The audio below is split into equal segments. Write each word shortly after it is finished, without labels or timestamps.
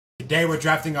Today we're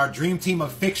drafting our dream team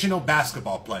of fictional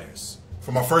basketball players.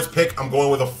 For my first pick, I'm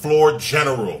going with a floor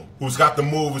general who's got the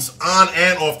moves on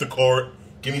and off the court.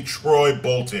 Give me Troy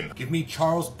Bolton. Give me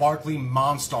Charles Barkley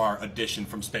Monstar edition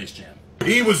from Space Jam.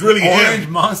 He was really Orange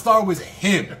him. Monstar was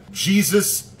him.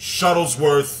 Jesus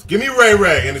Shuttlesworth. Give me Ray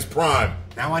Ray in his prime.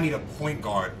 Now I need a point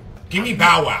guard. Give me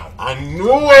Bow Wow. I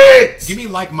knew it! Give me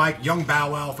like Mike, young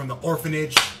Bow Wow from the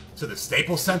orphanage to the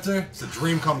Staples Center. It's a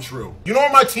dream come true. You know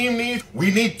what my team needs?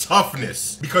 We need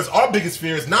toughness. Because our biggest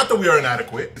fear is not that we are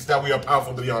inadequate, it's that we are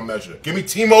powerful beyond measure. Give me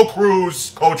Timo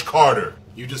Cruz, Coach Carter.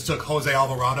 You just took Jose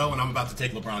Alvarado and I'm about to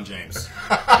take LeBron James.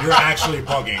 You're actually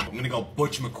bugging. I'm gonna go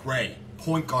Butch McRae,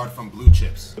 point guard from Blue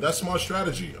Chips. That's smart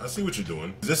strategy. I see what you're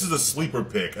doing. This is a sleeper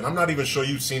pick, and I'm not even sure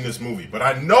you've seen this movie, but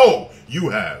I know you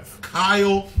have.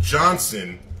 Kyle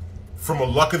Johnson from A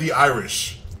Luck of the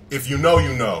Irish. If you know,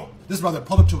 you know. This brother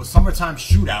pulled up to a summertime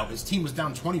shootout. His team was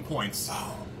down 20 points,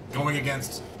 going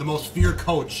against the most feared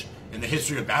coach in the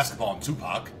history of basketball in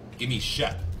Tupac. Give me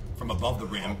Shep from Above the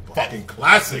Rim. Fucking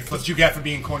classic. That's what you get for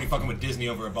being corny fucking with Disney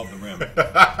over Above the Rim.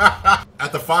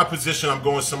 At the 5 position, I'm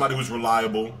going somebody who's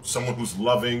reliable, someone who's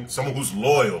loving, someone who's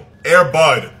loyal. Air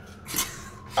Bud.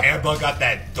 Air Bud got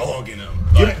that dog in him.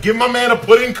 Give my man a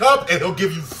pudding cup, and he'll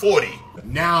give you 40.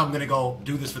 Now I'm gonna go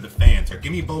do this for the fans.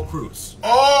 Give me Bo Cruz.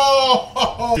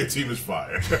 Oh, your team is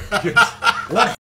fire. What